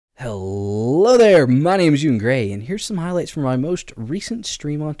Hello there, my name is Yoon Gray, and here's some highlights from my most recent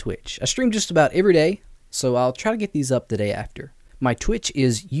stream on Twitch. I stream just about every day, so I'll try to get these up the day after. My Twitch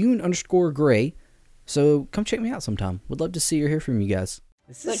is Yoon_Gray, so come check me out sometime. Would love to see or hear from you guys.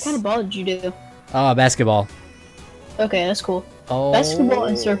 What kind of ball did you do? Basketball. Okay, that's cool. Oh. Basketball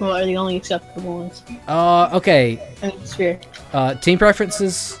and circle are the only acceptable ones. Okay. I mean, sphere. Team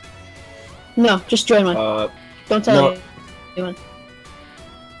preferences? No, just join one. Don't tell anyone.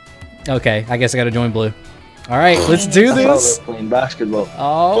 Okay, I guess I gotta join blue. Alright, let's do this! We're playing basketball.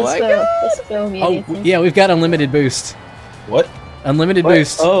 Oh my god! Let's go immediately. Oh, yeah, we've got unlimited boost. What? Unlimited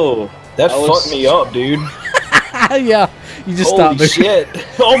boost. Oh, That fucked me up, dude. Yeah, you just Holy stopped. shit.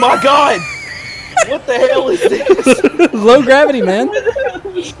 Oh my god! What the hell is this? Low gravity, man.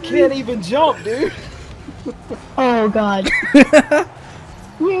 Can't even jump, dude. Oh god.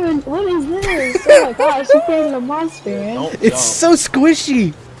 What is this? Oh my gosh, you created a monster, man. Don't It's so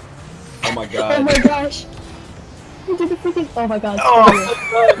squishy. Oh my Oh god. my gosh. You did the freaking. Oh my god.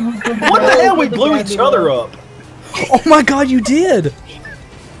 What the hell? We blew each other up. Oh my god, you did.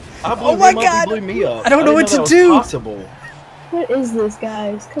 I blew Oh my him up, god. he blew me up. I don't know what didn't to that do. was possible. What is this,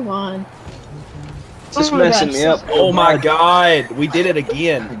 guys? Come on. it's just Oh my messing gosh. me up. Oh my god. We did it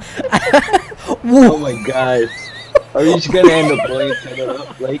again. Oh my god. Are you just gonna end up blowing each other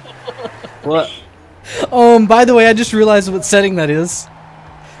up? Like, what? By the way, I just realized what setting that is.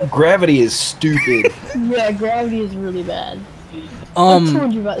 Gravity is stupid. Yeah, gravity is really bad. I Um,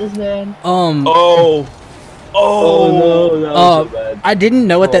 told you about this, man. Oh. Oh no, that was so bad. I didn't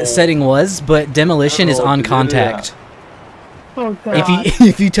know what that Oh. setting was, but demolition is Oh, on dude, contact. Oh god.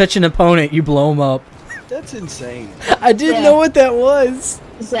 If you touch an opponent, you blow them up. That's insane. I didn't Yeah. know what that was.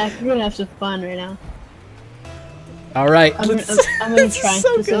 Zach, you're gonna have some fun right now. All right, I'm gonna this try is and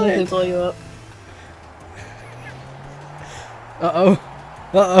so specifically good. blow you up.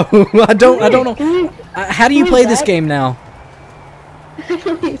 I don't know. Can you? How do you play this game now? I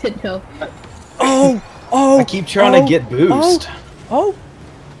don't even know. Oh, I keep trying to get boost. oh.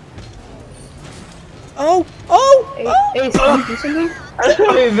 Hey, can you do something? I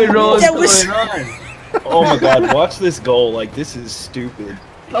don't even know what's That was- going on. Oh my god, watch this goal. Like, this is stupid.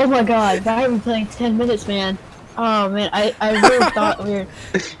 Oh my god, why are we playing 10 minutes, man? Oh man, I really thought we were.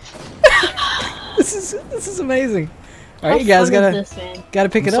 This is amazing. All right, How you guys fun is this, man? gotta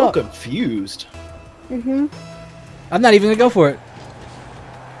pick I'm it so up. confused. Mhm. I'm not even gonna go for it.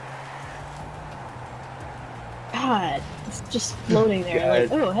 God, it's just floating there. Like,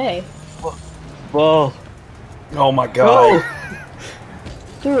 God. oh hey, Ball. Oh my god.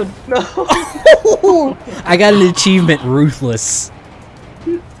 dude. I got an achievement, ruthless.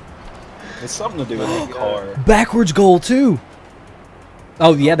 It's something to do with that car. Backwards goal too.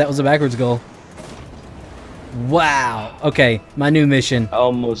 Oh yeah, that was a backwards goal. Wow. Okay, my new mission. I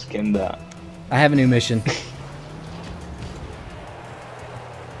almost came down. I have a new mission.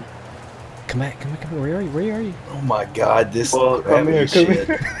 Come back, come back, come back. Where are you? Where are you? Oh my god, this Well, come gravity here, come shit.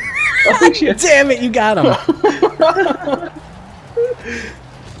 here. Oh shit. Damn it, you got him.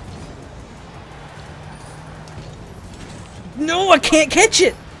 No, I can't catch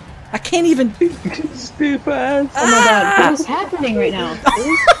it. I can't even. Stupid ass. Oh my god, what is happening right now?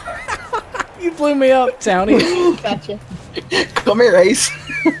 You blew me up, Townie. Gotcha. Come here, Ace.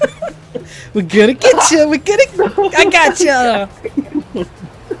 We're gonna get you. We're gonna. I got you.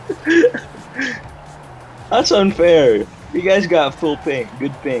 That's unfair. You guys got full ping.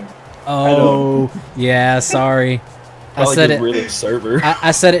 Good ping. Oh, yeah. Sorry. I Probably said good it. really server.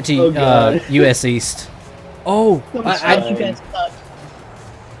 I said it to Oh, God. US East. Oh, I'm I, sorry, you guys suck.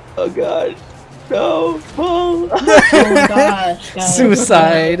 Oh god. No. Ball. Oh my gosh, guys.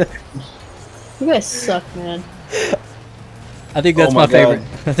 suicide. You guys suck, man. I think that's Oh my my favorite.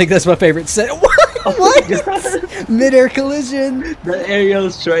 God. I think that's my favorite set. Oh What? my god. Mid-air collision. The aerial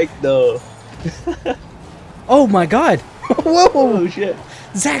strike though. Oh my god. Whoa. Oh shit.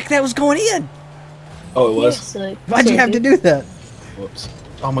 Zach, that was going in. Oh, it was? Seriously. Why'd you have to do that? Whoops.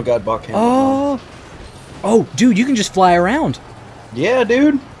 Oh my god, Bach Oh. Oh, dude, you can just fly around. Yeah,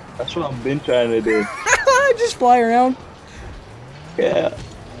 dude. That's what I've been trying to do. Just fly around. Yeah.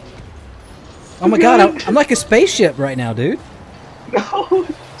 Oh my god, I'm like a spaceship right now, dude. No.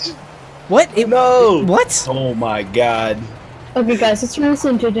 What? No. What? Oh my god. Okay, guys, let's turn this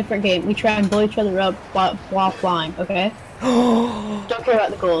into a different game. We try and blow each other up while flying, okay? Don't care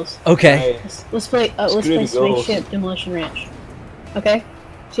about the goals. Okay. Let's play. Let's Screw play the goals. Spaceship Demolition Ranch. Okay?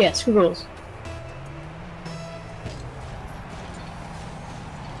 So yeah, screw rules.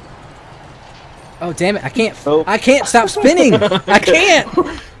 Oh damn it! I can't. Oh. I can't stop spinning. I can't.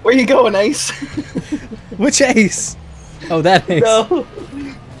 Where you going, Ace? Which ace? Oh, that ace. No.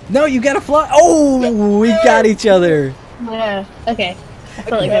 No, you gotta fly. Oh, we got each other. Yeah. Okay. I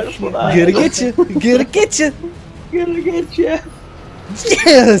felt like that should be fun. Gonna get you. Gonna get you. Gonna get you.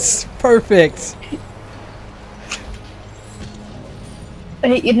 Yes, perfect.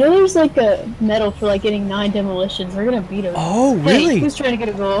 Hey, you know there's like a medal for like getting 9 demolitions. We're gonna beat him. Oh, Hey, really? who's trying to get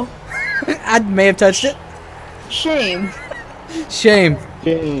a goal? I may have touched it. Shame. Shame.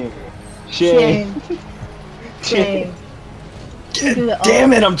 Shame. Shame. Shame. You do that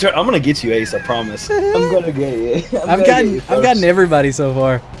Damn all- it! I'm gonna get you, Ace. I promise. I'm gonna get you. I've gotten everybody so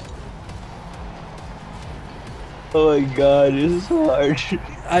far. Oh my god, this is hard.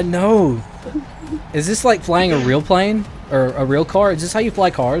 I know. Is this like flying a real plane or a real car? Is this how you fly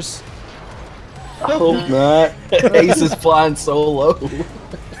cars? I hope not. Ace is flying so low.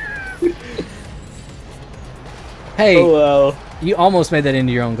 Hey, Oh well. you almost made that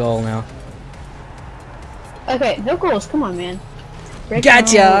into your own goal now. Okay, no goals. Come on, man. Break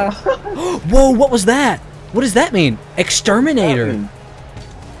Gotcha. down. Whoa, what was that? What does that mean? Exterminator.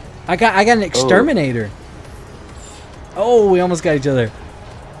 I got an exterminator. Oh, we almost got each other.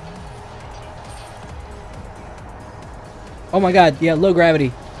 Oh my god, yeah, low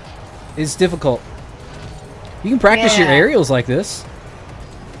gravity. It's difficult. You can practice your Yeah. aerials like this.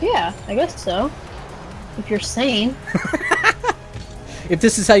 Yeah, I guess so. If you're sane. If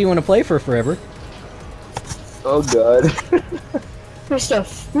this is how you want to play for forever. Oh god. We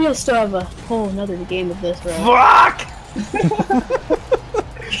still have a whole another game of this, bro. Fuck!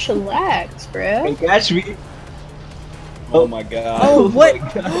 Chillax, bro. Hey, catch me. Oh my god. Oh, what?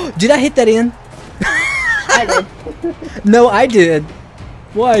 my God. Did I hit that in? I did. No, I did.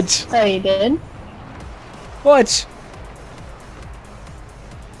 Watch. Oh, you did? Watch.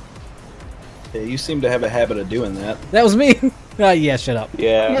 Yeah, you seem to have a habit of doing that. That was me. Yeah, shut up.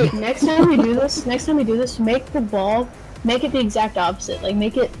 Yeah. Hey, next time we do this, make the ball, make it the exact opposite. Like,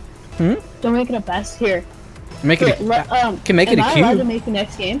 make it. Hmm? Don't make it a best. Here. Make it Here, can make it am a I allowed to cube. make the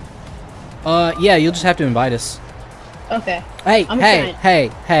next game? Yeah, you'll just have to invite us. Okay. Hey, I'm hey,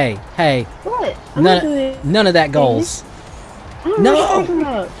 trying. hey. What? I'm not doing. None of that goals. I don't know what you're talking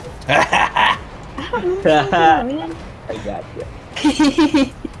about. I don't know what you're talking about, man. I got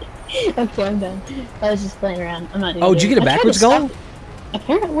you. Okay, I'm done. I was just playing around. I'm not doing Oh, it. did you get a I tried to backwards stop goal? it.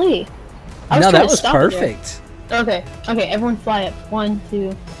 Apparently. I No, trying that to was stop it there. perfect. Okay, everyone fly up. 1,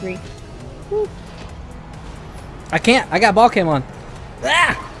 2, 3. I can't. I got ball cam on.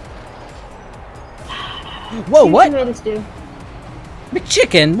 Ah! Whoa, You what? made us do.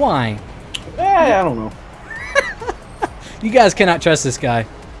 McChicken, why? I don't know. You guys cannot trust this guy.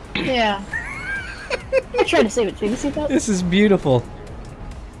 Yeah. I tried to save it too. You see that? This is beautiful.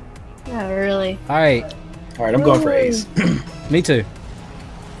 Yeah, really. Alright, Alright, I'm going for Ace. me too.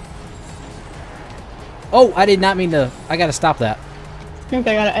 Oh, I did not mean to. I gotta stop that. I think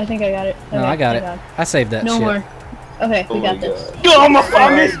I got it. I think I got it. No, Okay, I got thank it. God. I saved that No shit. more. Okay, we Oh got my this. Oh my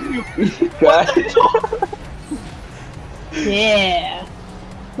fuck! God. Yeah.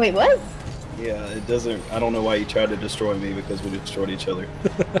 Wait, what? Yeah, it doesn't. I don't know why you tried to destroy me because we destroyed each other.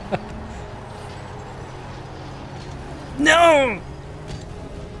 No!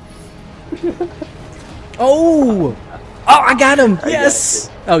 Oh! Oh, I got him! Yes!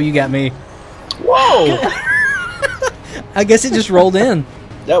 Oh, you got me. Whoa! I guess it just rolled in.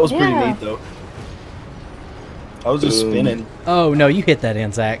 That was pretty Yeah. neat though. I was just Boom. spinning. Oh, no, you hit that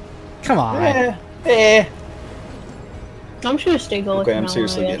in, Zach. Come on. Eh. I'm just gonna stay goal. Okay, I'm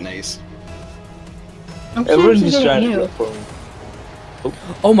seriously getting Ace. I'm Everyone's seriously just trying getting to you. go for me.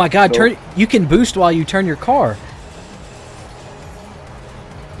 Oh my god, Nope. turn you can boost while you turn your car.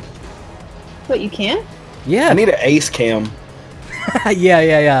 What, you can't? Yeah. I need an Ace cam.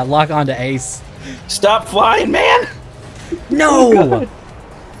 yeah. Lock onto Ace. Stop flying, man! No!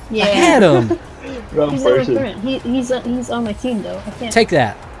 Yeah. I had him. Wrong He's on my person. current. He's on my team though. I can't. Take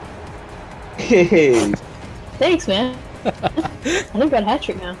that. Hey. Thanks, man. I think I got a hat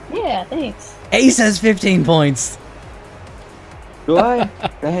trick now. Yeah, thanks. Ace has 15 points. Do I?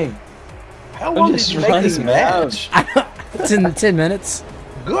 Dang. How long just did you make this running around. match? 10 minutes.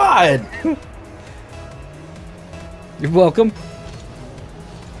 God! You're welcome.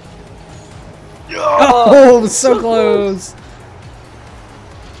 Oh, Oh, so close.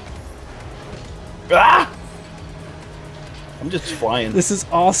 ah! I'm just flying. This is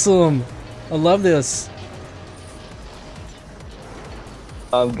awesome. I love this.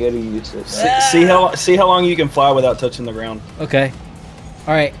 I'm getting used to it. See how long you can fly without touching the ground. Okay.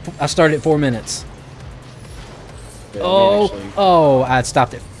 All right. I started at 4 minutes. Yeah, Oh, actually. oh! I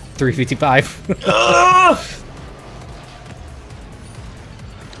stopped at 3:55. Ah!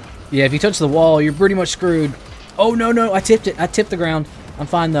 Yeah, if you touch the wall, you're pretty much screwed. Oh no! I tipped it. I tipped the ground. I'm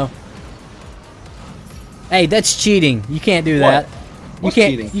fine though. Hey, that's cheating. You can't do What? that. What's you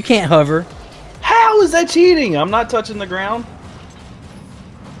can't. cheating? You can't hover. How is that cheating? I'm not touching the ground.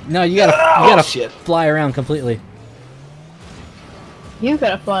 No, you gotta. Oh, You gotta shit. fly around completely. You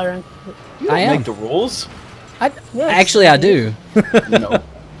gotta fly around. You don't I am. make the rules. Yes, Actually, I do. No.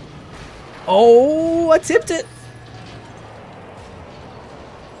 Oh, I tipped it.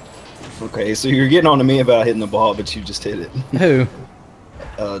 Okay, so you're getting on to me about hitting the ball, but you just hit it. Who?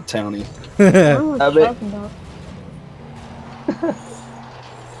 Townie. I don't know what I you're bet- talking about.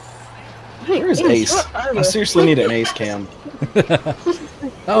 Where's Ace? I seriously need an Ace cam.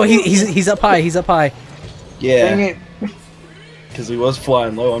 Oh, he's up high. He's up high. Dang Yeah, it. because he was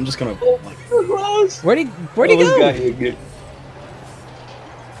flying low. I'm just gonna. Like, Where'd he Almost go? got you good.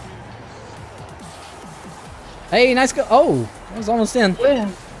 Hey, nice go. Oh, that was almost in.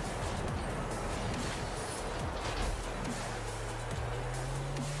 Yeah.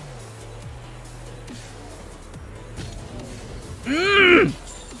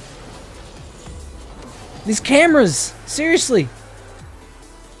 These cameras, seriously.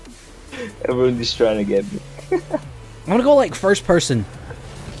 Everyone's just trying to get me. I'm gonna go like first person.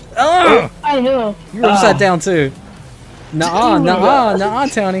 Oh, I know. you're upside down too. Nuh-uh,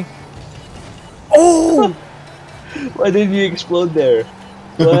 Tony. Oh, Why didn't you explode there?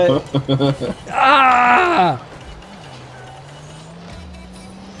 What? ah!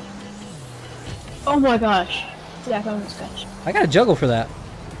 Oh my gosh. Zach almost got you. I got a juggle for that.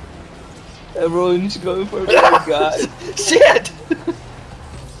 Everyone's going for it. Oh my god. shit!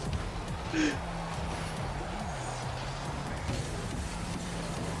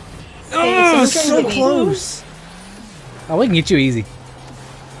 Oh, so so I'm trying to close. Oh, we can get you easy.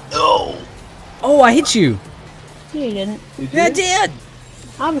 No. Oh, I hit you. No, you didn't. Yeah, I did.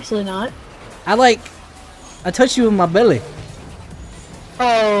 Obviously not. I touched you with my belly.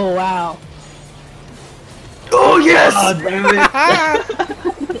 Oh, wow. Oh yes! God damn it.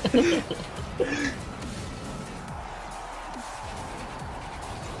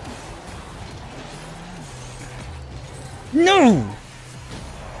 No.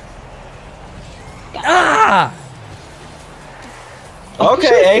 Ah!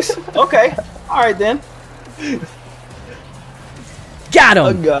 Okay, Ace. Okay. All right then. Got Oh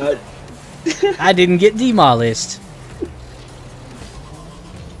him. god. I didn't get demolished.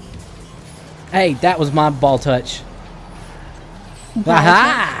 Hey, that was my ball touch.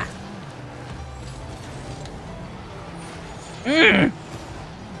 Aha!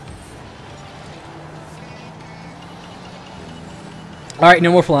 Alright,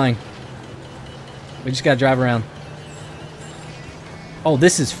 no more flying. We just gotta drive around. Oh,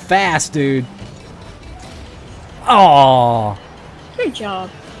 this is fast, dude. Oh, Good job.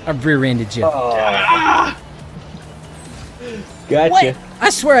 I rear-ended you. Oh. Gotcha. What? I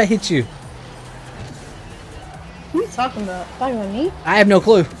swear I hit you. What are you talking about? Talking about me? I have no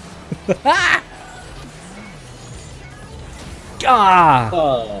clue. Ah!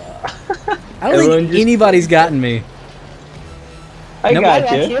 Oh. I don't Everyone think just- anybody's gotten me. I Nope. I got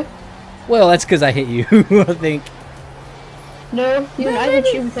got you. you. Well, that's because I hit you, I think. No, I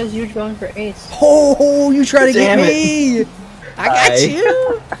hit you because you were going for ace. Oh, you try to Damn get it. me! I got Hi.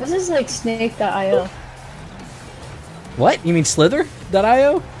 you! This is like snake.io. What? You mean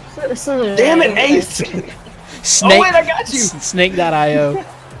Slither.io? Damn it, Ace! Snake. Oh wait, I got you. Snake.io.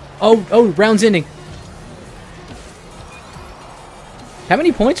 Oh, round's ending. How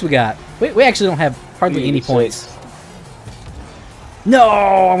many points we got? We actually don't have hardly any points. No,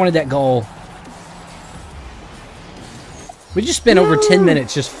 I wanted that goal. We just spent over 10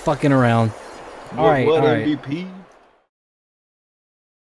 minutes just fucking around. Alright, What alright. MVP?